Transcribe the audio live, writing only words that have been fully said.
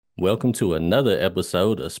Welcome to another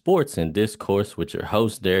episode of Sports and Discourse with your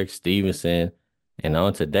host, Derek Stevenson. And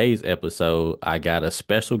on today's episode, I got a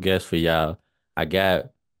special guest for y'all. I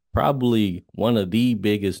got probably one of the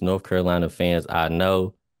biggest North Carolina fans I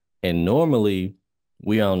know. And normally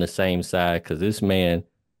we on the same side because this man,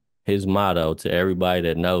 his motto to everybody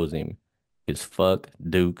that knows him is fuck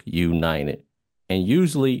Duke United. And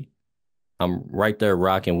usually I'm right there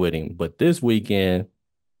rocking with him. But this weekend,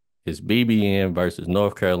 it's BBN versus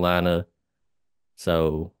North Carolina.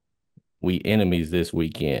 So we enemies this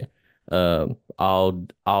weekend.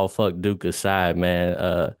 All fuck Duke aside,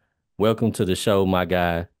 man. Welcome to the show, my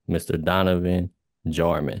guy, Mr. Donovan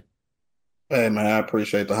Jarman. Hey man, I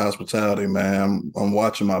appreciate the hospitality, man. I'm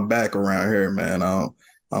watching my back around here, man. I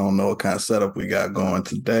don't know what kind of setup we got going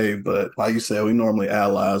today, but like you said, we normally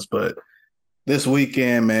allies, but this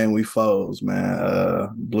weekend, man, we foes,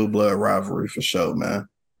 man. Blue blood rivalry for sure, man.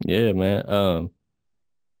 Yeah, man.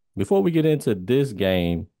 Before we get into this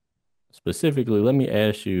game specifically, let me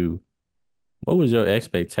ask you, what was your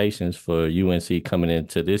expectations for UNC coming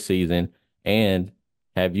into this season? And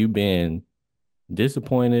have you been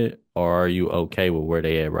disappointed or are you okay with where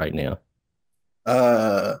they at right now?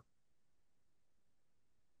 Uh,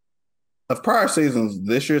 of prior seasons,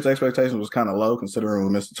 this year's expectation was kind of low considering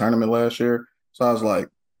we missed the tournament last year. So I was like,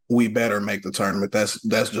 we better make the tournament. That's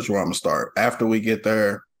just where I'm gonna start. After we get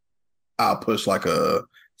there, I'll push like a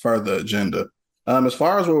further agenda. As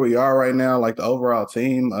far as where we are right now, like the overall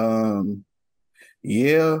team,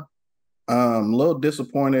 yeah, a little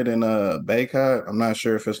disappointed in Baycott. I'm not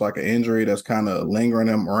sure if it's like an injury that's kind of lingering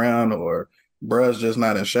him around or bruh's just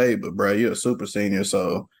not in shape. But bruh, you're a super senior,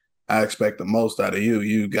 so I expect the most out of you.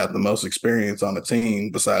 You got the most experience on the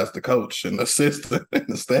team besides the coach and the assistant and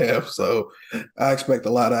the staff. So I expect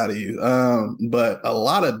a lot out of you. But a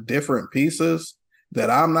lot of different pieces that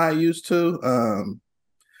I'm not used to.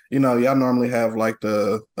 Y'all normally have like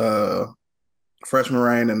the freshman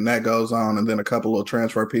reign and that goes on, and then a couple of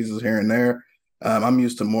transfer pieces here and there. I'm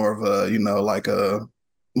used to more of a, like a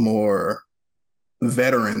more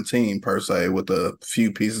veteran team per se with a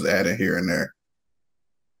few pieces added here and there.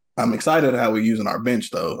 I'm excited how we're using our bench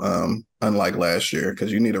though, unlike last year,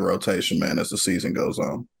 because you need a rotation, man, as the season goes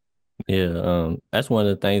on. Yeah, that's one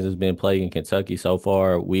of the things that's been plaguing Kentucky so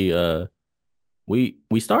far. We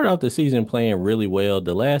started off the season playing really well.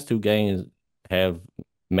 The last two games have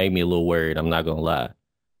made me a little worried, I'm not gonna lie.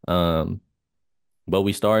 Um, but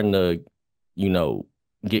we starting to, you know,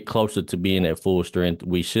 get closer to being at full strength.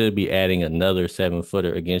 We should be adding another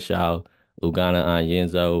 7-footer against y'all. Ugana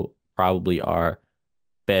Onyenzo, probably our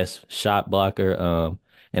best shot blocker.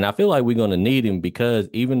 And I feel like we're gonna need him because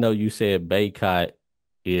even though you said Baycott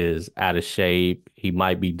is out of shape, he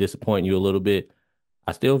might be disappointing you a little bit.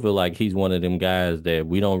 I still feel like he's one of them guys that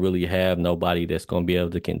we don't really have nobody that's going to be able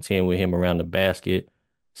to contend with him around the basket.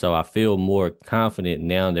 So I feel more confident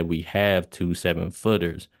now that we have two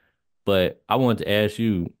 7-footers. But I want to ask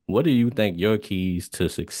you, what do you think your keys to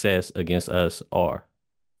success against us are?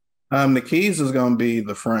 The keys is going to be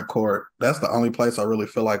the front court. That's the only place I really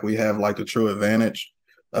feel like we have like the true advantage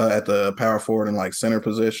at the power forward and like center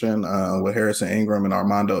position with Harrison Ingram and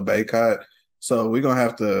Armando Baycott. So we're going to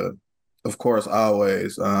have to, of course,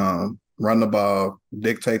 always run the ball,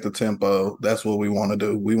 dictate the tempo. That's what we want to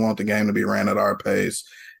do. We want the game to be ran at our pace,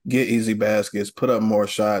 get easy baskets, put up more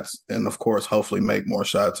shots, and of course, hopefully make more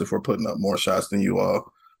shots if we're putting up more shots than you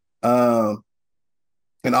all. Um,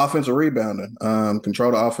 and offensive rebounding,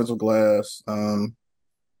 control the offensive glass.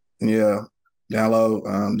 Yeah, down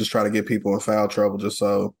low, just try to get people in foul trouble. Just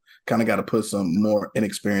so kind of got to put some more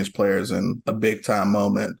inexperienced players in a big time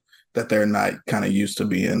moment that they're not kind of used to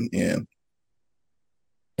being in.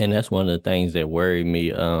 And that's one of the things that worried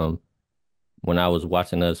me when I was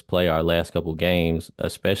watching us play our last couple games,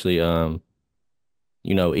 especially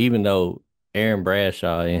even though Aaron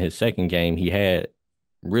Bradshaw in his second game, he had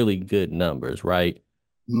really good numbers, right?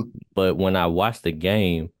 Mhm. But when I watched the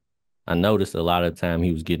game, I noticed a lot of time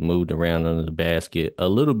he was getting moved around under the basket a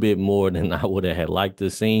little bit more than I would have had liked to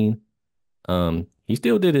seen. He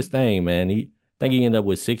still did his thing, man. I think he ended up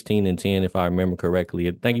with 16 and 10, if I remember correctly.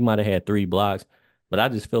 I think he might have had 3 blocks, but I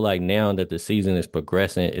just feel like now that the season is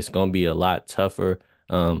progressing, it's going to be a lot tougher.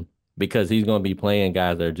 Because he's going to be playing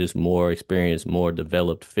guys that are just more experienced, more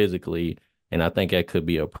developed physically. And I think that could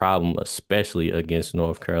be a problem, especially against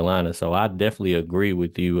North Carolina. So I definitely agree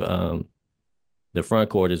with you. The front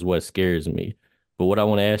court is what scares me. But what I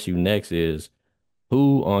want to ask you next is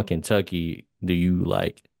who on Kentucky do you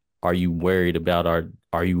like? Are you worried about?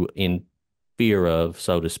 Are you in fear of,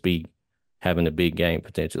 so to speak, having a big game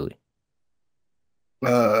potentially?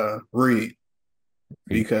 Reed,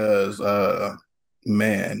 because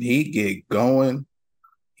man, he get going.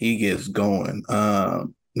 He gets going.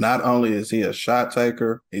 Not only is he a shot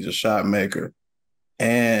taker, he's a shot maker,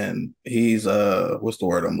 and he's what's the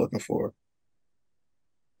word I'm looking for?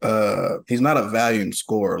 He's not a volume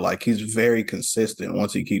scorer. Like he's very consistent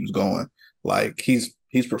once he keeps going. Like he's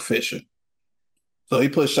proficient. So he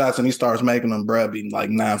puts shots and he starts making them, bruh, be like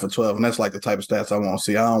 9 for 12. And that's like the type of stats I want to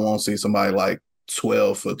see. I don't want to see somebody like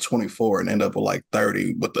 12 for 24 and end up with like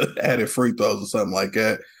 30 with the added free throws or something like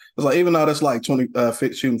that. It's like, even though that's like 20,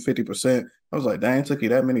 shooting 50%, I was like, dang, it took you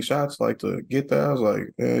that many shots like to get there. I was like,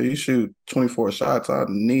 yeah, you shoot 24 shots. I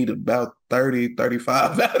need about 30,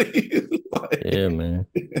 35 out of you. Yeah, Like, man.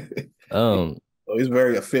 Um, so he's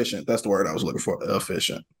very efficient. That's the word I was looking for.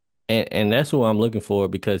 Efficient. and that's what I'm looking for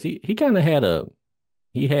because he kind of had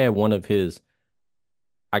he had one of his,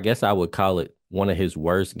 I guess I would call it one of his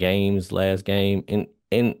worst games last game.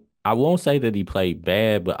 And I won't say that he played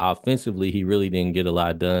bad, but offensively he really didn't get a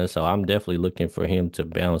lot done. So I'm definitely looking for him to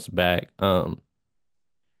bounce back. Do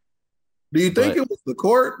you think But it was the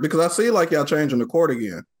court? Because I see like y'all changing the court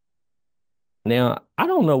again. now I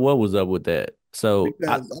don't know what was up with that. So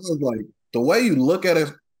Because I was like, the way you look at it,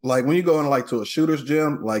 like when you go in like to a shooter's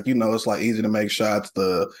gym, like it's like easy to make shots.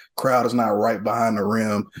 The crowd is not right behind the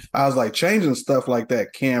rim. I was like, changing stuff like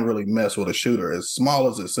that can really mess with a shooter, as small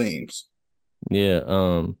as it seems. yeah,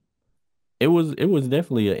 it was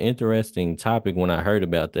definitely an interesting topic when I heard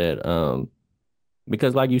about that.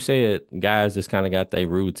 Because like you said, guys just kind of got their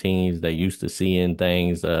routines. They used to seeing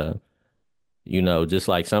things. Just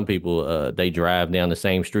like some people, they drive down the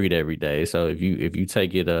same street every day. So if you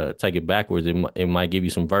take it backwards, it might give you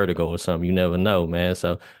some vertigo or something. You never know, man.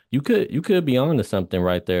 So you could be on to something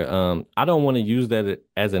right there. I don't want to use that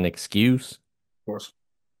as an excuse, Of course.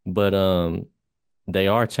 but they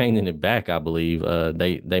are changing it back, I believe.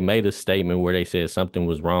 They made a statement where they said something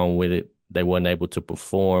was wrong with it. They wasn't able to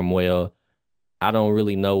perform well. I don't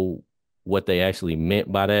really know what they actually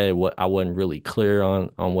meant by that. What I wasn't really clear on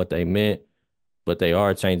what they meant, but they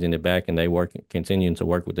are changing it back and continuing to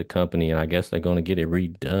work with the company, and I guess they're going to get it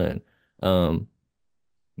redone. Um,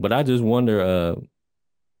 but I just wonder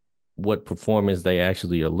what performance they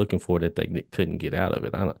actually are looking for that they couldn't get out of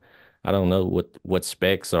it. I don't know what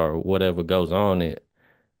specs or whatever goes on it,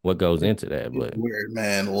 what goes into that, It's but weird,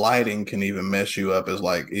 man. Lighting can even mess you up as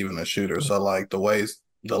like even a shooter. So like the ways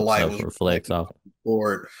the light stuff was reflects reflecting off. off the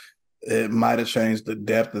board, it might have changed the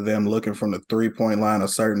depth of them looking from the 3 point line of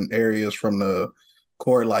certain areas from the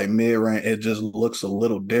court, like mid range. It just looks a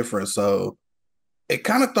little different. So it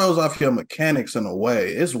kind of throws off your mechanics in a way.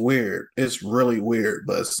 It's weird. It's really weird,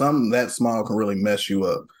 but something that small can really mess you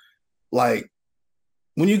up. Like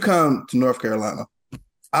when you come to North Carolina,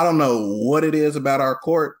 I don't know what it is about our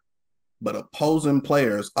court, but opposing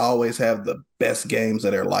players always have the best games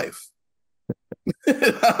of their life.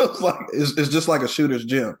 I was like, it's just like a shooter's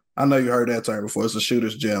gym. I know you heard that term before. It's a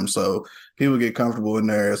shooter's gym. So people get comfortable in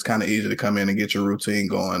there. It's kind of easy to come in and get your routine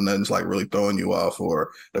going. Nothing's like really throwing you off,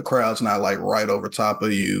 or the crowd's not like right over top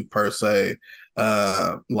of you per se.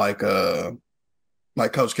 Like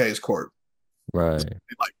Coach K's court, Right.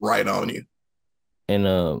 like right on you.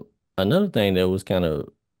 And another thing that was kind of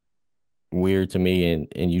weird to me,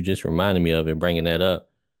 and you just reminded me of it bringing that up.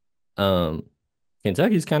 Um,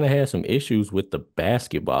 Kentucky's kind of had some issues with the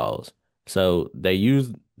basketballs. So they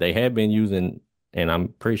have been using, and I'm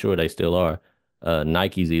pretty sure they still are,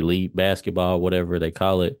 Nike's Elite basketball, whatever they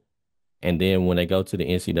call it. And then when they go to the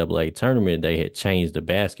NCAA tournament, they had changed the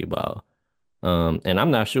basketball. And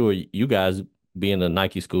I'm not sure you guys being a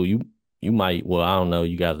Nike school, you might, well, I don't know,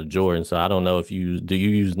 you guys are Jordan, so I don't know if do you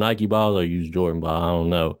use Nike ball or use Jordan ball? I don't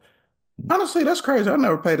know. Honestly, that's crazy. I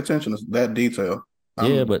never paid attention to that detail.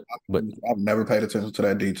 Yeah, I'm but I've never paid attention to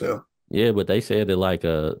that detail. Yeah, but they said that like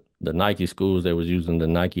the Nike schools that was using the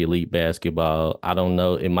Nike Elite basketball, I don't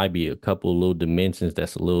know, it might be a couple little dimensions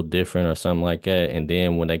that's a little different or something like that. And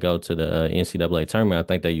then when they go to the NCAA tournament, I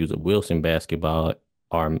think they use a Wilson basketball,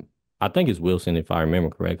 or I think it's Wilson if I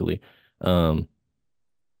remember correctly. Um,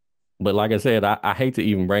 but like I said, I hate to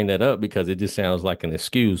even bring that up because it just sounds like an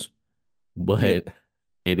excuse, Yeah, but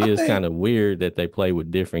it I is think kind of weird that they play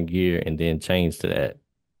with different gear and then change to that.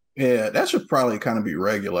 yeah, that should probably kind of be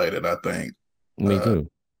regulated. I think. Me Uh, too.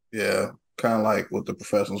 yeah, kind of like with the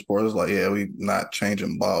professional sports. It's like, yeah, we not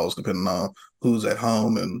changing balls depending on who's at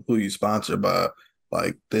home and who you sponsor by.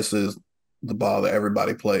 Like this is the ball that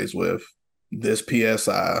everybody plays with. This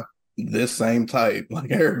PSI, this same type. Like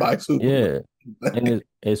everybody's hooping with. Yeah. And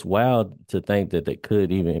it's wild to think that they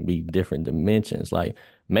could even be different dimensions. Like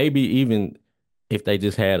maybe even if they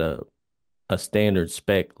just had a standard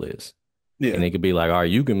spec list Yeah, and it could be like, all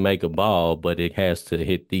right, you can make a ball, but it has to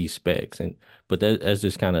hit these specs. But that's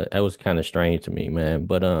just kind of that was kind of strange to me, man.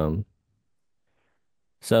 But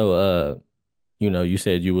so you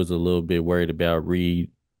said you was a little bit worried about Reed.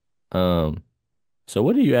 Um, so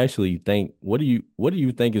what do you actually think? What do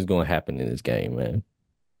you think is going to happen in this game, man?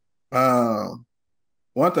 Um,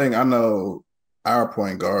 One thing I know, our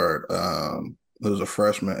point guard, who's a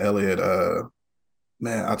freshman, Elliot.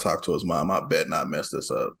 Man, I talked to his mom. I bet not mess this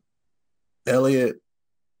up. Elliot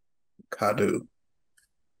Kadu.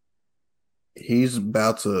 He's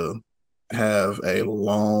about to have a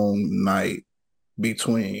long night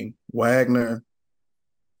between Wagner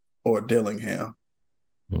or Dillingham.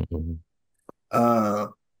 Mhm. Uh,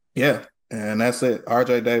 yeah, and that's it.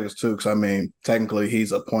 RJ Davis too, because I mean, technically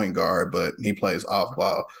he's a point guard, but he plays off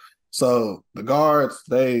ball. So the guards,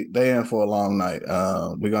 they in for a long night.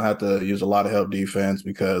 We're gonna have to use a lot of help defense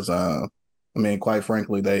because I mean, quite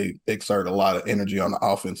frankly, they exert a lot of energy on the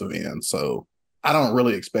offensive end. So I don't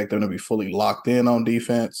really expect them to be fully locked in on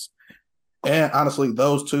defense. And honestly,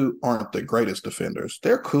 those two aren't the greatest defenders.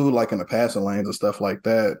 They're cool, like in the passing lanes and stuff like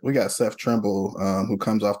that. We got Seth Trimble, who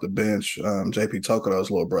comes off the bench, JP Tokoto's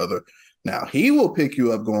little brother. Now, he will pick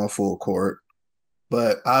you up going full court,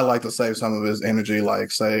 but I like to save some of his energy, like,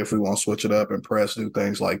 say, if we want to switch it up and press, do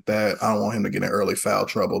things like that. I don't want him to get in early foul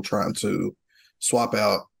trouble trying to swap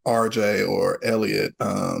out RJ or Elliott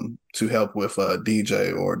to help with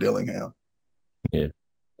DJ or Dillingham. Yeah.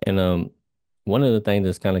 And one of the things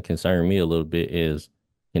that's kind of concerned me a little bit is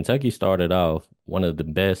Kentucky started off one of the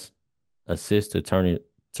best assist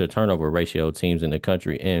to turnover ratio teams in the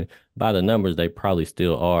country, and by the numbers, they probably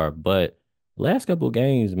still are. But last couple of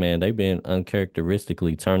games, man, they've been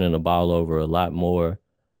uncharacteristically turning the ball over a lot more.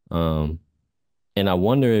 Um, and I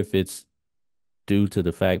wonder if it's due to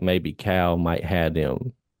the fact maybe Cal might have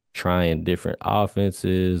them trying different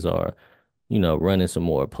offenses or running some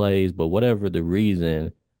more plays. But whatever the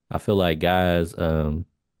reason, I feel like guys are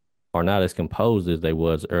not as composed as they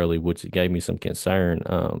was early, which gave me some concern.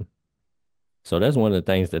 So that's one of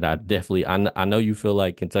the things that I definitely I know you feel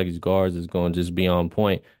like Kentucky's guards is going to just be on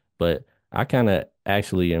point, but I kind of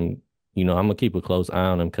actually am, I'm gonna keep a close eye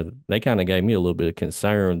on them because they kind of gave me a little bit of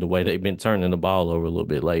concern the way they've been turning the ball over a little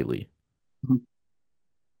bit lately.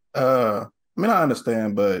 I mean, I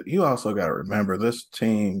understand, but you also got to remember this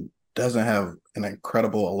team doesn't have an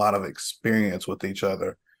incredible a lot of experience with each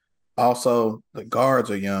other. Also, the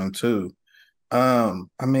guards are young too. I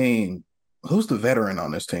mean, who's the veteran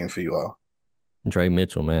on this team for you all? Trey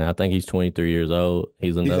Mitchell, man, I think he's 23 years old.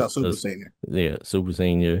 He's He's another, our super senior. yeah, super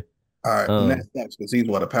senior. All right, and Um, that's next because he's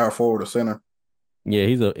what, a power forward or center? yeah,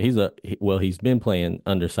 well, he's been playing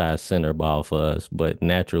undersized center ball for us, but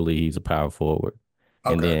naturally he's a power forward.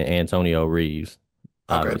 And Okay. then Antonio Reeves,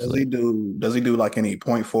 Okay. Does obviously. he do like any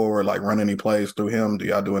point forward, like run any plays through him? Do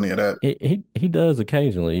y'all do any of that? He does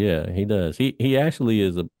occasionally, yeah, he does. He actually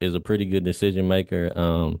is a pretty good decision maker.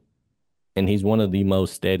 And he's one of the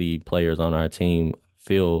most steady players on our team.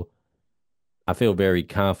 I feel very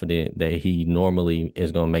confident that he normally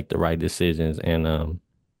is going to make the right decisions, and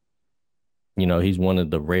he's one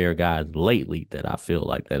of the rare guys lately that I feel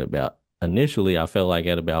like that about. Initially, I felt like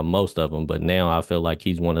that about most of them, but now I feel like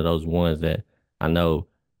he's one of those ones that I know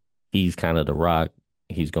he's kind of the rock.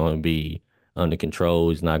 He's going to be under control.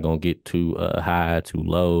 He's not going to get too high, too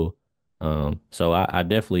low. So I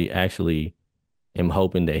definitely actually am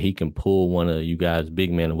hoping that he can pull one of you guys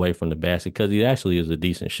big men away from the basket because he actually is a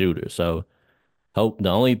decent shooter. So hope the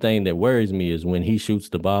only thing that worries me is when he shoots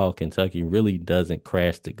the ball, Kentucky really doesn't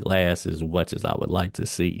crash the glass as much as I would like to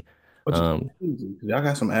see. Which is Um, crazy. Y'all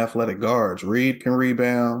got some athletic guards. Reed can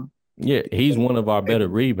rebound. yeah, he's one of our better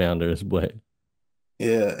rebounders, but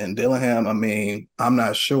Yeah, and Dillingham, I mean, I'm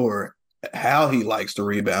not sure how he likes to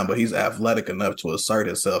rebound, but he's athletic enough to assert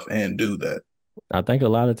himself and do that. I think a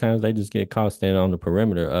lot of times they just get caught standing on the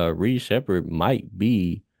perimeter. Reed Shepard might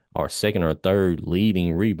be our second or third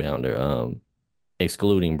leading rebounder,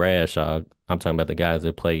 excluding Bradshaw. I'm talking about the guys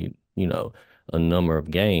that played, a number of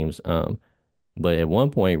games. But at one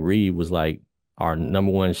point, Reed was like our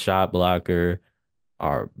number one shot blocker,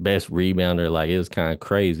 our best rebounder. Like it was kind of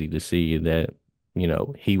crazy to see that,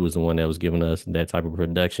 he was the one that was giving us that type of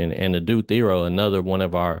production. And the Duke Thero, another one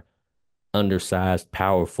of our undersized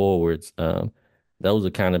power forwards. Those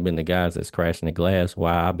have kind of been the guys that's crashing the glass.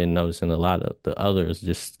 While I've been noticing a lot of the others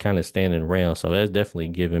just kind of standing around. So that's definitely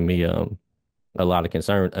giving me a lot of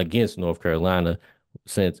concern against North Carolina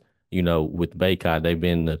since, with Baycott, they've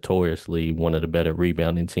been notoriously one of the better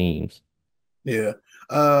rebounding teams. Yeah.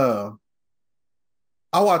 Uh,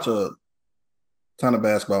 I watch a ton of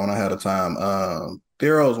basketball when I had a time.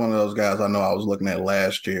 Thero is one of those guys I know I was looking at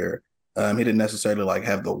last year. He didn't necessarily like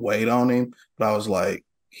have the weight on him, but I was like,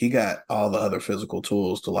 he got all the other physical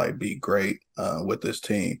tools to like be great with this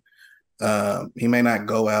team. He may not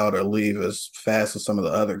go out or leave as fast as some of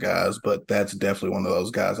the other guys, but that's definitely one of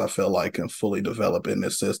those guys I feel like can fully develop in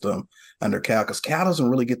this system under Cal, because Cal doesn't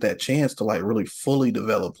really get that chance to like really fully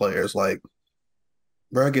develop players. Like,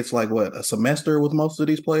 bro gets like what, a semester with most of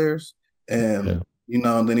these players, and Yeah.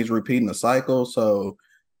 and then he's repeating the cycle. So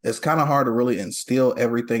it's kind of hard to really instill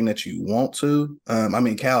everything that you want to. I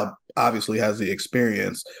mean, Cal obviously has the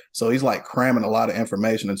experience, so he's like cramming a lot of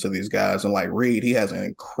information into these guys. And like Reed, he has an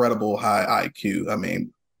incredible high IQ. I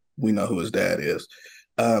mean, we know who his dad is.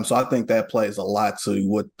 So I think that plays a lot to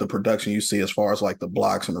what the production you see as far as like the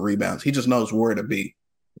blocks and the rebounds. He just knows where to be.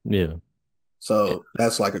 Yeah. So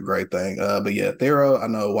that's like a great thing. But yeah, Thero, I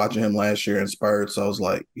know watching him last year in Spurs, so I was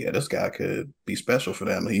like, yeah, this guy could be special for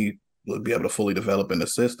them. He would be able to fully develop in the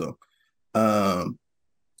system. Um,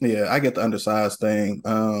 yeah, I get the undersized thing.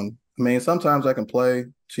 I mean, sometimes I can play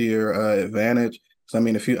to your advantage. So I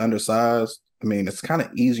mean, if you're undersized, I mean, it's kind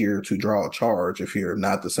of easier to draw a charge if you're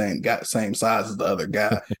not the same guy, same size as the other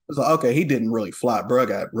guy. It's like, okay, he didn't really fly. Bro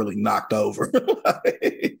got really knocked over.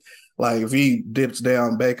 Like if he dips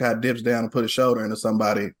down, Baycott dips down and put his shoulder into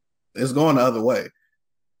somebody, it's going the other way.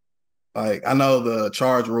 Like I know the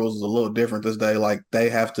charge rules is a little different this day. Like they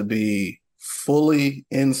have to be fully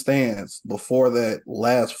in stance before that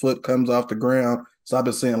last foot comes off the ground. So I've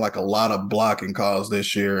been seeing like a lot of blocking calls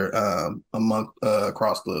this year among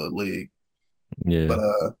across the league. Yeah. But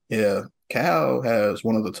yeah, Cal has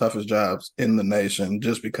one of the toughest jobs in the nation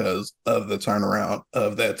just because of the turnaround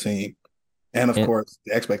of that team. And of And course,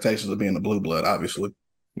 the expectations of being the blue blood, obviously.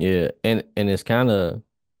 yeah, and it's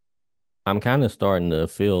I'm kind of starting to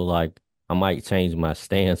feel like I might change my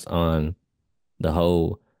stance on the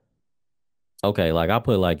whole. Okay, like I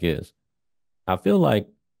put it like this. I feel like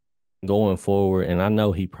going forward, and I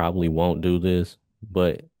know he probably won't do this,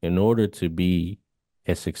 but in order to be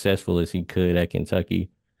as successful as he could at Kentucky,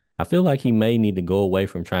 I feel like he may need to go away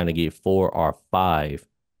from trying to get 4 or 5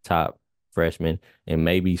 top freshmen and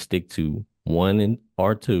maybe stick to one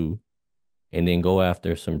or two, and then go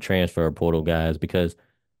after some transfer portal guys. Because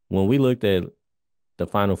when we looked at the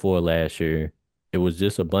Final Four last year, it was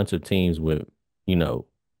just a bunch of teams with, you know,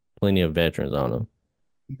 plenty of veterans on them.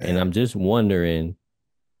 And Yeah. I'm just wondering,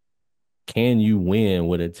 can you win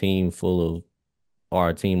with a team full of, or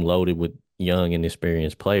a team loaded with young and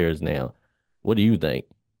experienced players now? What do you think?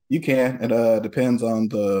 You can. It depends on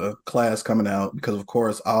the class coming out because, of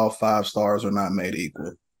course, all 5 stars are not made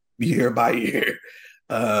equal year by year.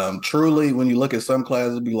 Truly, when you look at some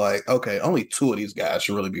classes, it'd be like, okay, only 2 of these guys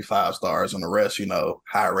should really be 5 stars, and the rest,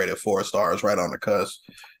 high rated 4 stars right on the cusp.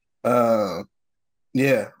 Uh,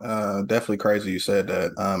 yeah, definitely crazy you said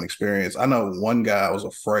that experience. I know one guy I was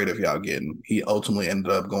afraid of y'all getting. He ultimately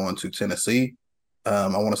ended up going to Tennessee. I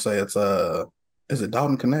want to say it's is it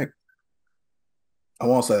Dalton Connect? I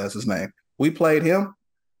won't say that's his name. We played him.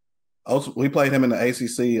 Also, we played him in the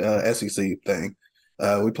ACC, SEC thing.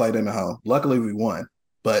 We played him at home. Luckily, we won.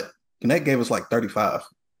 But Connect gave us like 35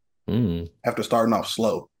 Mm, after starting off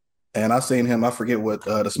slow. And I seen him. I forget what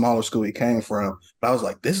the smaller school he came from, but I was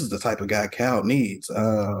like, this is the type of guy Cal needs.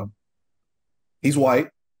 He's white.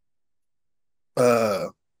 Uh,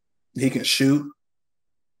 he can shoot,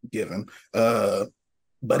 given.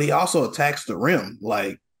 But he also attacks the rim.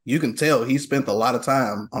 Like you can tell he spent a lot of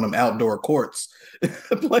time on them outdoor courts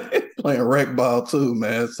playing rec ball too,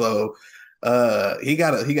 man. So he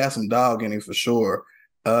got some dog in him for sure.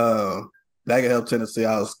 That could help Tennessee.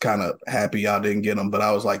 I was kind of happy y'all didn't get him, but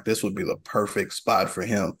I was like, this would be the perfect spot for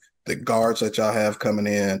him. The guards that y'all have coming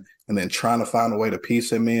in, and then trying to find a way to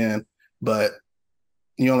piece him in. But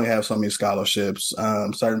you only have so many scholarships.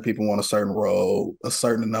 Certain people want a certain role, a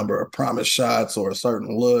certain number of promised shots, or a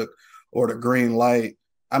certain look, or the green light.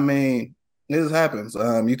 I mean, this happens.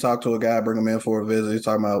 You talk to a guy, bring him in for a visit. He's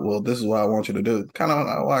talking about, well, this is what I want you to do. Kind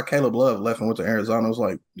of why Caleb Love left and went to Arizona. It was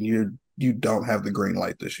like you don't have the green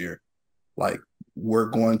light this year. Like we're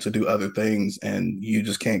going to do other things, and you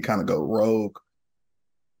just can't kind of go rogue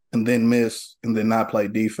and then miss and then not play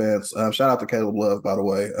defense. Shout out to Caleb Love, by the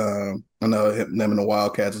way. I know them and the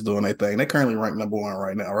Wildcats is doing their thing. They currently ranked #1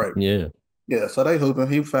 right now, right? yeah. Yeah, so they hooping.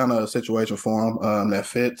 He found a situation for him that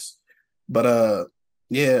fits. But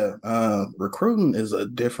yeah, recruiting is a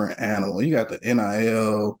different animal. You got the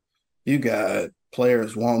NIL, you got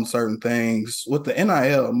players wanting certain things. With the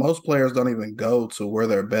NIL, most players don't even go to where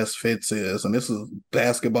their best fits is. And this is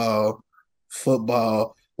basketball,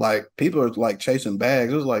 football. Like people are like chasing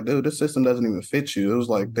bags. It was like, dude, this system doesn't even fit you. It was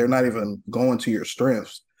like they're not even going to your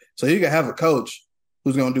strengths. So you can have a coach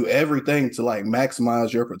who's gonna do everything to like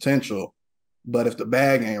maximize your potential. But if the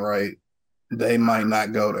bag ain't right, they might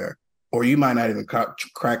not go there. Or you might not even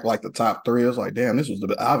crack like the top three. It's like, damn, this was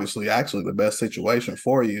obviously actually the best situation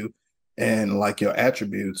for you and like your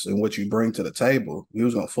attributes and what you bring to the table. You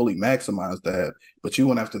was gonna fully maximize that, but you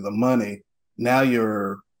went after the money. Now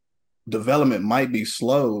your development might be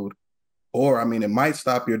slowed, or I mean, it might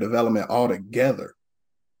stop your development altogether.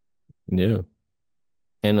 Yeah.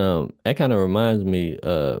 And that kind of reminds me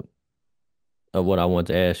of what I want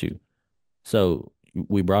to ask you. So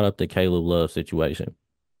we brought up the Caleb Love situation.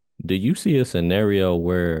 Do you see a scenario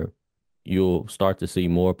where you'll start to see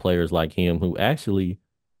more players like him who actually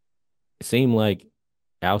seem like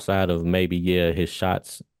outside of maybe, yeah, his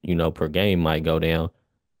shots, per game might go down.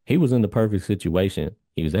 He was in the perfect situation.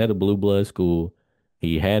 He was at a blue blood school.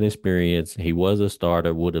 He had experience. He was a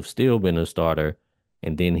starter, would have still been a starter,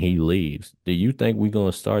 and then he leaves. Do you think we're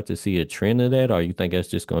going to start to see a trend of that, or you think that's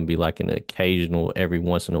just going to be like an occasional every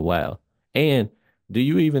once in a while? And do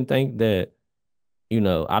you even think that,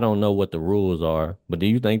 I don't know what the rules are, but do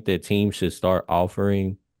you think that teams should start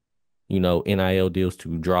offering, NIL deals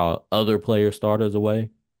to draw other player starters away?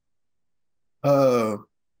 Uh,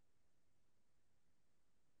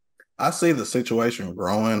 I see the situation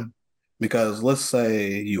growing because let's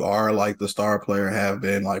say you are like the star player have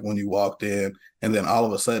been like when you walked in, and then all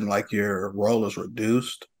of a sudden like your role is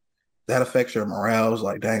reduced. That affects your morale. It's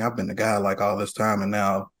like, dang, I've been the guy like all this time, and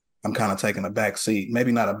now I'm kind of taking a back seat.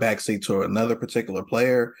 Maybe not a back seat to another particular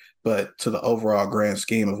player, but to the overall grand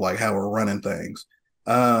scheme of like how we're running things.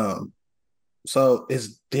 Um, so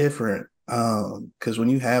it's different. Because when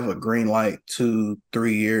you have a green light 2,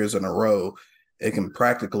 3 years in a row, it can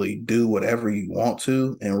practically do whatever you want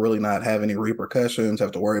to and really not have any repercussions,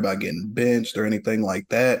 have to worry about getting benched or anything like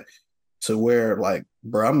that. To where like,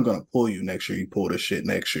 bro, I'm gonna pull you next year. You pull this shit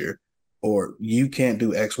next year, or you can't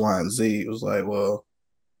do X, Y, and Z. It was like, well,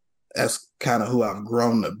 that's kind of who I've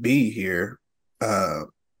grown to be here. Uh,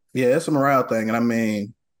 yeah, it's a morale thing, and I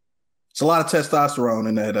mean, it's a lot of testosterone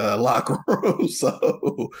in that locker room.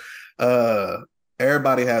 So uh,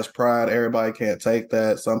 everybody has pride. Everybody can't take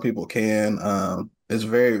that. Some people can. It's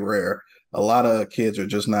very rare. A lot of kids are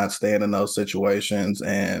just not staying in those situations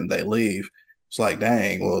and they leave. It's like,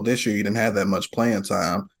 dang, well, this year you didn't have that much playing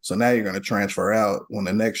time. So now you're going to transfer out when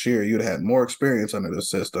the next year you'd have had more experience under the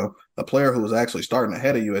system. A player who was actually starting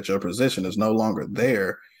ahead of you at your position is no longer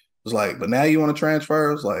there. It's like, but now you want to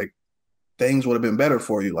transfer? It's like, things would have been better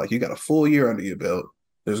for you. Like you got a full year under your belt.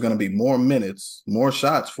 There's going to be more minutes, more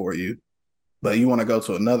shots for you, but you want to go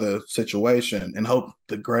to another situation and hope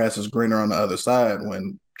the grass is greener on the other side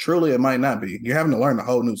when truly it might not be. You're having to learn a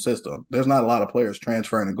whole new system. There's not a lot of players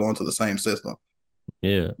transferring and going to the same system.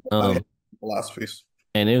 Yeah. Philosophies.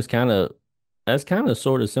 And it was that's kind of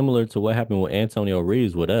sort of similar to what happened with Antonio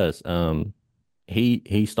Reeves with us.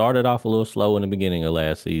 He started off a little slow in the beginning of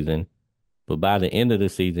last season, but by the end of the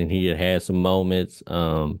season, he had some moments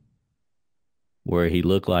where he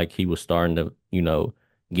looked like he was starting to,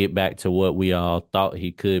 get back to what we all thought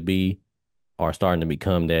he could be, or starting to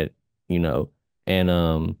become that, you know. And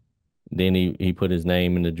then he put his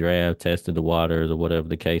name in the draft, tested the waters, or whatever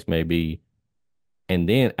the case may be. And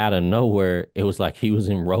then out of nowhere, it was like he was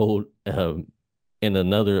enrolled in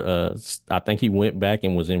another I think he went back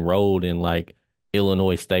and was enrolled in like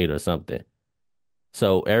Illinois State or something.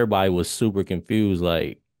 So everybody was super confused,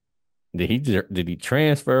 like, did he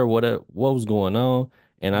transfer? What was going on?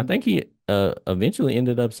 And I think he eventually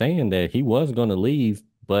ended up saying that he was going to leave,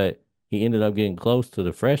 but he ended up getting close to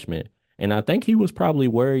the freshman. And I think he was probably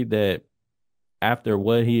worried that after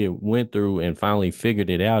what he had went through and finally figured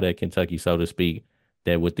it out at Kentucky, so to speak,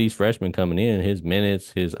 that with these freshmen coming in, his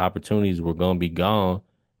minutes, his opportunities were going to be gone.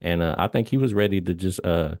 And I think he was ready to just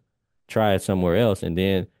try it somewhere else. And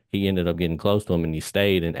then he ended up getting close to him and he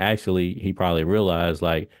stayed. And actually, he probably realized,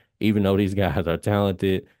 like, even though these guys are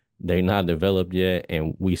talented, they're not developed yet,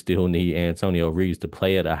 and we still need Antonio Reeves to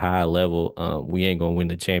play at a high level. We ain't gonna win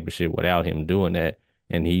the championship without him doing that.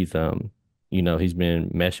 And he's been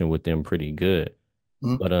meshing with them pretty good.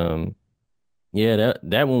 Mm-hmm. But yeah,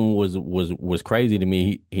 that one was crazy to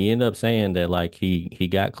me. He ended up saying that like he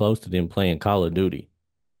got close to them playing Call of Duty.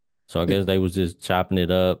 So I guess they was just chopping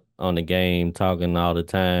it up on the game, talking all the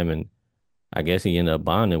time, and I guess he ended up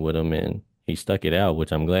bonding with him and he stuck it out,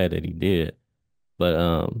 which I'm glad that he did.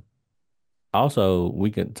 But also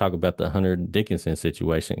we can talk about the Hunter Dickinson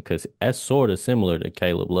situation because that's sort of similar to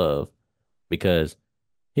Caleb Love because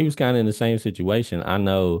he was kind of in the same situation. I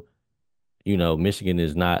know, Michigan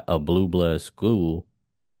is not a blue blood school,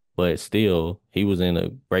 but still he was in a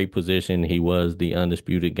great position. He was the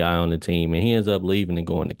undisputed guy on the team, and he ends up leaving and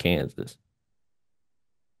going to Kansas.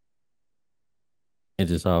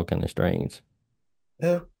 It's just all kind of strange.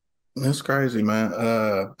 Yeah. That's crazy, man.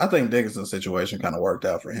 I think Dickinson's situation kind of worked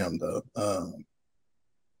out for him though.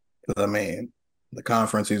 'Cause, I mean, the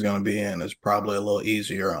conference he's going to be in is probably a little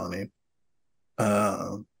easier on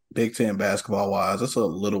him. Big Ten basketball wise, it's a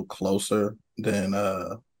little closer than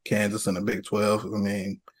Kansas in the Big 12. I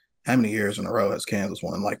mean, how many years in a row has Kansas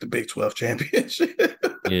won like the Big 12 championship?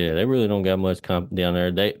 Yeah, they really don't got much comp down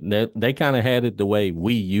there. They kind of had it the way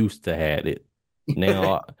we used to had it.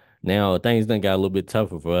 Now now things done got a little bit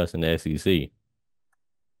tougher for us in the SEC.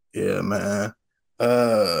 Yeah, man.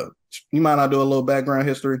 Uh, you might not do a little background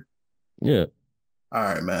history. Yeah, All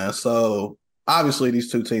right, man. So obviously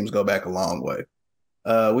these two teams go back a long way.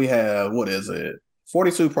 We have what is it?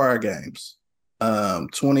 42 prior games.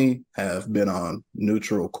 20 have been on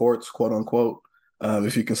neutral courts, quote unquote.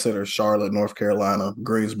 If you consider Charlotte, North Carolina,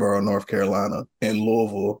 Greensboro, North Carolina, and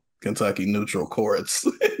Louisville, Kentucky neutral courts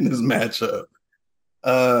in this matchup.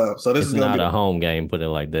 So this it's is gonna not be a home game, put it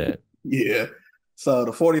like that. yeah. So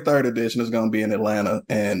the 43rd edition is gonna be in Atlanta,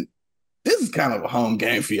 and this is kind of a home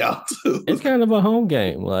game for y'all too. It's kind of a home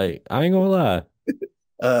game. Like, I ain't gonna lie.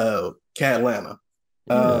 Catlanta.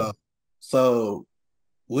 Yeah, Uh, so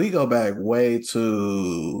we go back way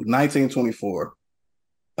to 1924.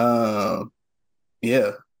 Um,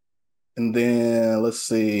 yeah. And then let's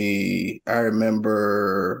see. I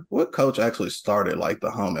remember what coach actually started like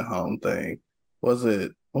the home and home thing. Was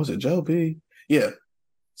it Joe B? Yeah.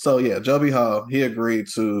 So yeah, Joe B Hall, he agreed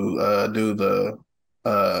to do the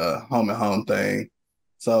home and home thing.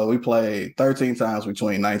 So we played 13 times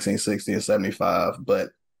between 1960 and 75, but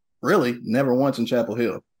really never once in Chapel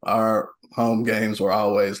Hill. Our home games were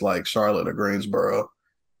always like Charlotte or Greensboro.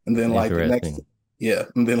 And then like the next interesting. yeah,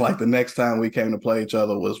 and then like the next time we came to play each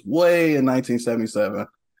other was way in 1977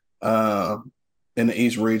 uh, in the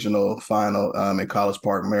East Regional Final in College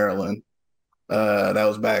Park, Maryland. That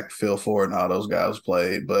was back Phil Ford and all those guys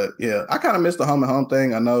played. But yeah, I kind of missed the home and home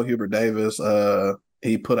thing. I know Hubert Davis,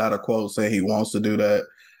 he put out a quote saying he wants to do that.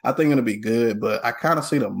 I think it'll be good, but I kind of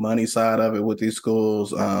see the money side of it with these schools.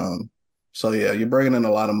 So yeah, you're bringing in a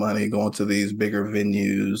lot of money going to these bigger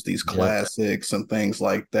venues, these Yep. classics and things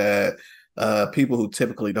like that. People who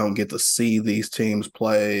typically don't get to see these teams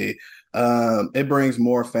play. It brings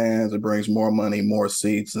more fans, it brings more money, more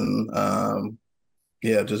seats, and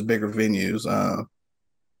yeah, just bigger venues.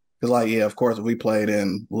 Because like, yeah, of course, if we played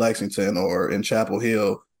in Lexington or in Chapel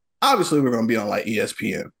Hill, obviously we're gonna be on like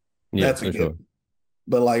ESPN. Yeah, That's a for given. sure.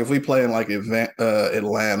 But like if we play in like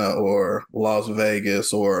Atlanta or Las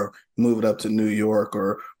Vegas or move it up to New York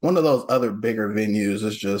or one of those other bigger venues,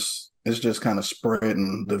 it's just kind of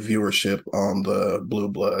spreading the viewership on the Blue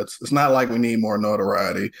Bloods. It's not like we need more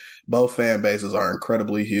notoriety. Both fan bases are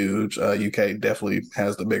incredibly huge. UK definitely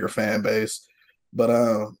has the bigger fan base, but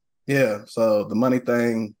yeah. So the money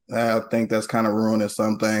thing, I think that's kind of ruining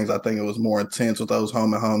some things. I think it was more intense with those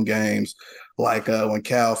home and home games. Like when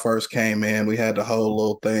Cal first came in, we had the whole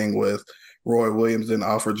little thing with Roy Williams didn't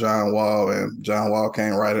offer John Wall, and John Wall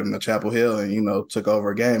came right into Chapel Hill and took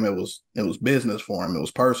over a game. It was business for him. It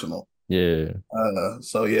was personal. Yeah.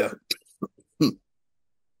 So yeah,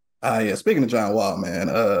 yeah. Speaking of John Wall,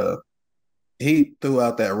 man, he threw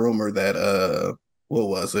out that rumor that what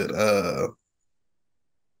was it?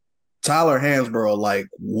 Tyler Hansborough like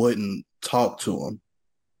wouldn't talk to him.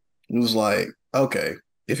 It was like, okay,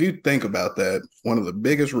 if you think about that, one of the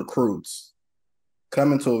biggest recruits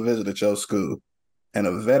coming to a visit at your school and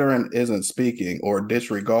a veteran isn't speaking or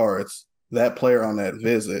disregards that player on that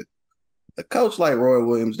visit, a coach like Roy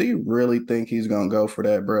Williams, do you really think he's gonna go for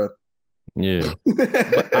that, bro? Yeah.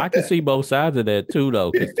 But I can see both sides of that too, though,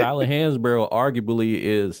 because Tyler Hansborough arguably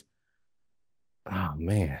is, oh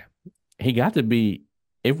man, he got to be,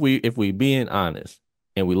 if we being honest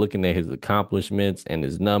and we looking at his accomplishments and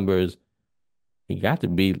his numbers, he got to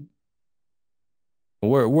be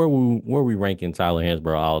where we ranking Tyler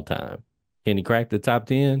Hansborough all time. Can he crack the top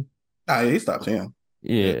 10? He's top 10.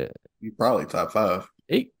 Yeah, Yeah. he's probably top five.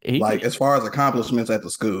 He Like could, as far as accomplishments at the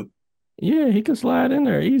school. yeah, he could slide in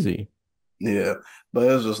there easy. Yeah. But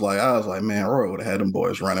it was just like I was like, man, Roy would have had them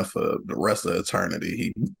boys running for the rest of eternity.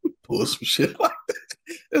 He pulled some shit like that.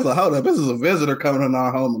 It's like, hold up, this is a visitor coming in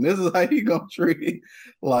our home, and this is how he gonna treat.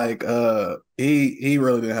 Like, he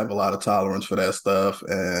really didn't have a lot of tolerance for that stuff,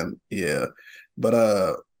 and yeah,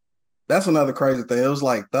 but that's another crazy thing. It was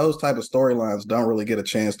like those type of storylines don't really get a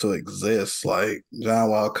chance to exist. Like John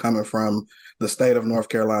Wall coming from the state of North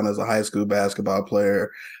Carolina as a high school basketball player,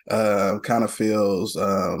 kind of feels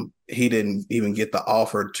he didn't even get the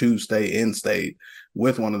offer to stay in state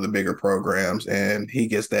with one of the bigger programs, and he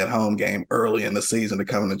gets that home game early in the season to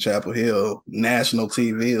come to Chapel Hill. National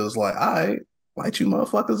TV is like, all right, light you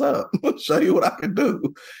motherfuckers up. Show you what I can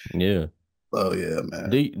do. Yeah. So yeah, man.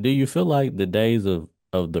 Do you feel like the days of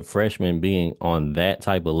the freshmen being on that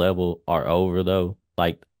type of level are over though?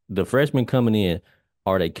 Like the freshmen coming in,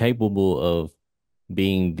 are they capable of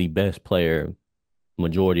being the best player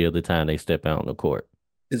majority of the time they step out on the court?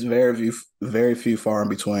 It's very few far in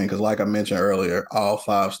between because, like I mentioned earlier, all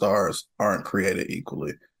 5 stars aren't created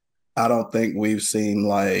equally. I don't think we've seen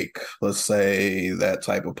like, let's say, that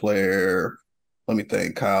type of player. Let me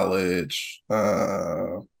think. College.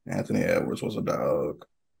 Anthony Edwards was a dog.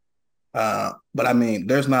 But I mean,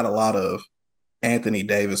 there's not a lot of Anthony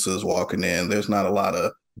Davises walking in. There's not a lot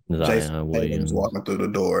of Jason Zion Tatum's Williams. walking through the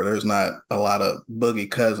door. There's not a lot of Boogie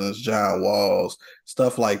Cousins, John Walls,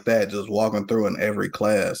 stuff like that, just walking through in every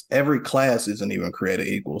class. Every class isn't even created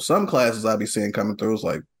equal. Some classes I be seeing coming through is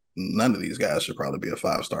like none of these guys should probably be a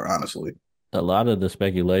 5 star, honestly. A lot of the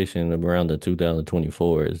speculation around the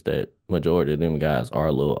 2024 is that majority of them guys are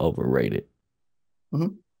a little overrated.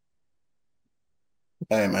 Mm-hmm.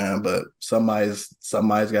 Hey man, but somebody's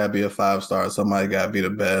got to be a 5 star. Somebody got to be the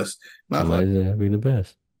best. And I was like, Somebody's gonna be the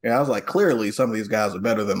best. yeah, I was like, clearly some of these guys are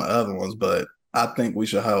better than the other ones, but I think we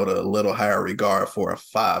should hold a little higher regard for a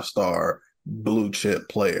 5 star blue chip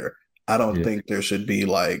player. I don't Yeah. think there should be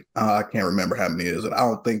like, I can't remember how many is it. I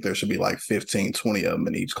don't think there should be like 15, 20 of them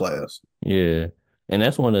in each class. Yeah. And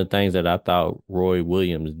that's one of the things that I thought Roy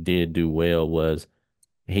Williams did do well was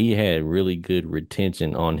he had really good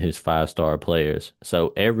retention on his 5 star players.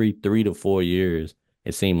 So every 3 to 4 years,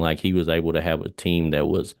 it seemed like he was able to have a team that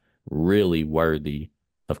was really worthy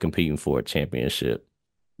of competing for a championship.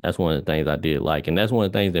 That's one of the things I did like. And that's one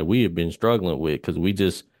of the things that we have been struggling with because we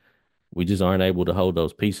just aren't able to hold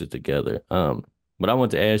those pieces together. But I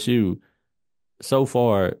want to ask you, so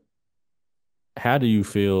far, how do you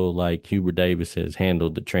feel like Hubert Davis has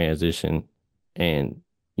handled the transition and,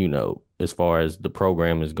 as far as the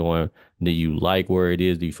program is going, do you like where it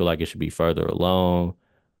is? Do you feel like it should be further along?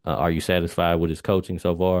 Are you satisfied with his coaching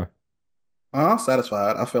so far? I'm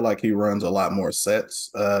satisfied. I feel like he runs a lot more sets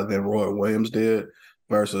than Roy Williams did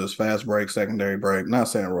versus fast break, secondary break. Not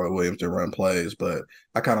saying Roy Williams did run plays, but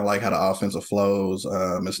I kind of like how the offensive flows.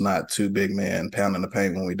 It's not two big men pounding the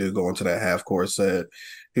paint when we do go into that half court set.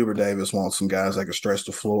 Hubert Davis wants some guys that can stretch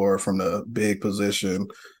the floor from the big position,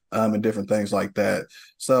 and different things like that.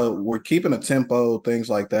 So we're keeping a tempo, things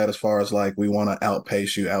like that, as far as like we want to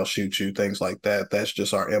outpace you, outshoot you, things like that. That's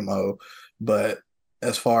just our MO. But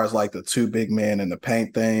as far as like the two big men in the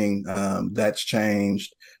paint thing, that's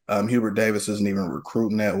changed. Hubert Davis isn't even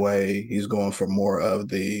recruiting that way. He's going for more of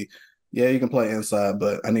the, yeah, you can play inside,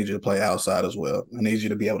 but I need you to play outside as well. I need you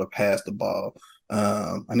to be able to pass the ball.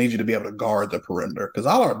 I need you to be able to guard the perimeter because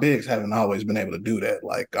all our bigs haven't always been able to do that.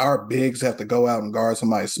 Like our bigs have to go out and guard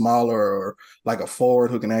somebody smaller or like a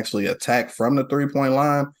forward who can actually attack from the 3 point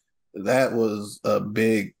line. That was a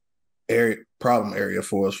big area problem area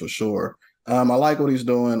for us for sure. I like what he's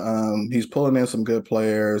doing. He's pulling in some good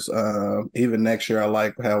players. Even next year, I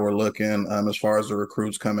like how we're looking as far as the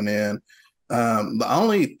recruits coming in. The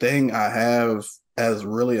only thing I have as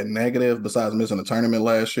really a negative, besides missing the tournament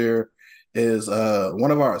last year, is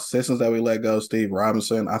one of our assistants that we let go, Steve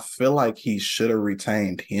Robinson. I feel like he should have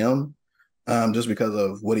retained him just because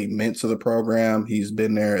of what he meant to the program. He's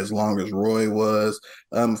been there as long as Roy was.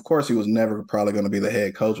 Of course, he was never probably going to be the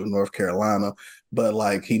head coach of North Carolina, but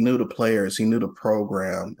like he knew the players, he knew the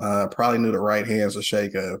program, probably knew the right hands to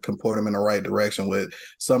shake, can point him in the right direction with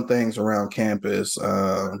some things around campus,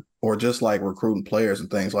 or just like recruiting players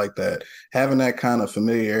and things like that. Having that kind of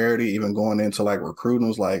familiarity, even going into like recruiting,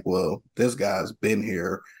 was like, well, this guy's been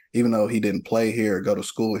here. Even though he didn't play here or go to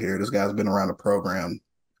school here, this guy's been around the program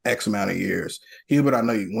X amount of years. Hubert, I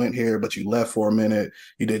know you went here, but you left for a minute.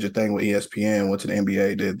 You did your thing with ESPN, went to the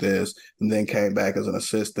NBA, did this, and then came back as an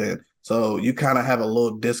assistant. So you kind of have a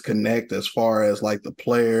little disconnect as far as like the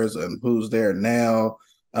players and who's there now.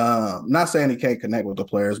 Not saying he can't connect with the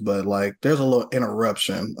players, but like there's a little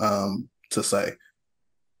interruption to say.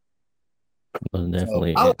 Well, So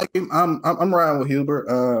definitely. I like him. I'm riding with Hubert.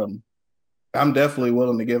 I'm definitely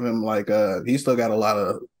willing to give him like he's still got a lot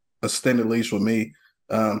of extended leash with me.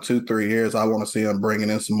 2, 3 years. I want to see him bringing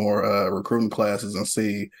in some more recruiting classes and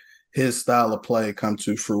see his style of play come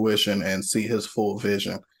to fruition and see his full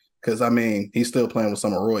vision. Because I mean, he's still playing with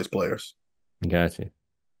some of Roy's players. Gotcha.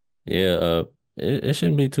 Yeah, it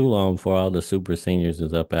shouldn't be too long before all the super seniors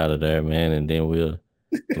is up out of there, man, and then we'll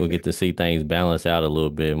get to see things balance out a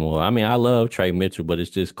little bit more. I mean, I love Trey Mitchell, but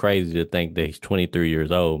it's just crazy to think that he's 23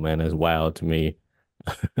 years old, man. That's wild to me.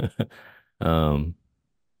 Um,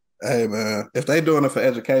 Hey man, if they doing it for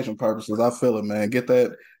education purposes, I feel it, man.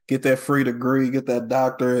 get that free degree, get that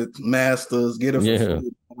doctorate, masters, get it for Yeah,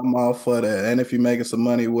 free. I'm all for that. And if you're making some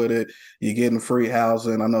money with it, you're getting free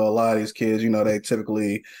housing. I know a lot of these kids, they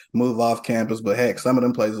typically move off campus, but heck, some of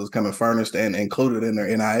them places coming furnished and included in their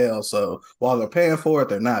NIL. So while they're paying for it,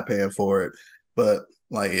 they're not paying for it. But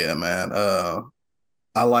like, yeah, man,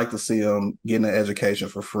 I like to see them getting an education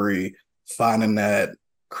for free, finding that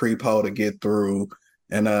creep hole to get through,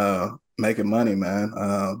 and making money, man.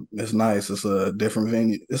 It's nice. It's a different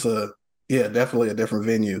venue. Yeah, definitely a different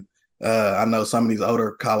venue. I know some of these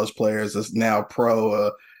older college players that's now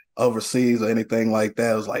pro overseas or anything like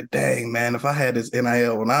that. I was like, dang, man, if I had this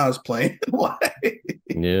NIL when I was playing, like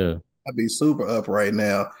yeah. I'd be super up right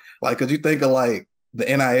now. Like, could you think of like the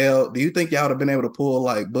NIL? Do you think y'all would have been able to pull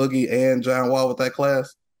like Boogie and John Wall with that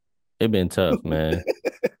class? It been tough, man.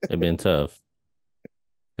 It been tough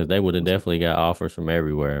because they would have definitely got offers from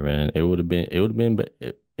everywhere, man. It could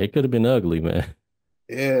have been ugly, man.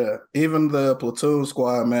 Yeah, even the platoon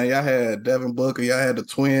squad, man. Y'all had Devin Booker, y'all had the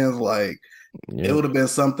twins. Like, it Yep. would have been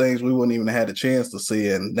some things we wouldn't even have had a chance to see,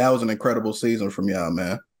 and that was an incredible season from y'all,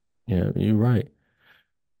 man. Yeah, you're right.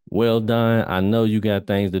 Well, Don, I know you got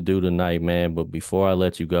things to do tonight, man, but before I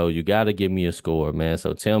let you go, you got to give me a score, man.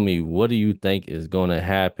 So tell me, what do you think is going to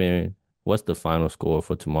happen? What's the final score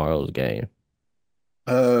for tomorrow's game?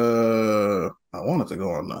 I wanted to go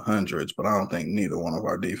on the hundreds, but I don't think neither one of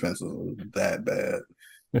our defenses was that bad.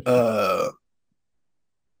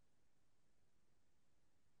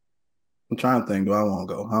 I'm trying to think, do I want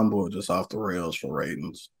to go humble or just off the rails for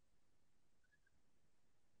ratings?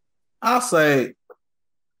 I'll say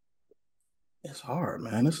it's hard,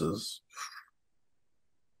 man. This is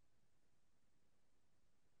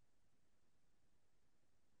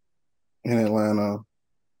in Atlanta.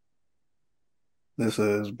 This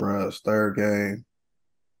is bruh's third game.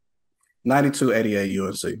 92-88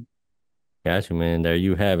 UNC. Gotcha, man. There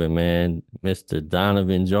you have it, man. Mr.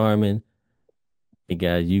 Donovan Jarman. He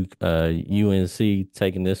got UNC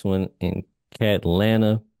taking this one in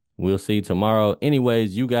Catlanta. We'll see tomorrow.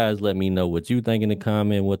 Anyways, you guys let me know what you think in the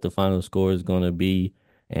comment, what the final score is going to be,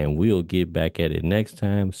 and we'll get back at it next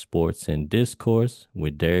time. Sports and Discourse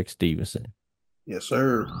with Derek Stevenson. Yes,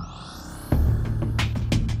 sir.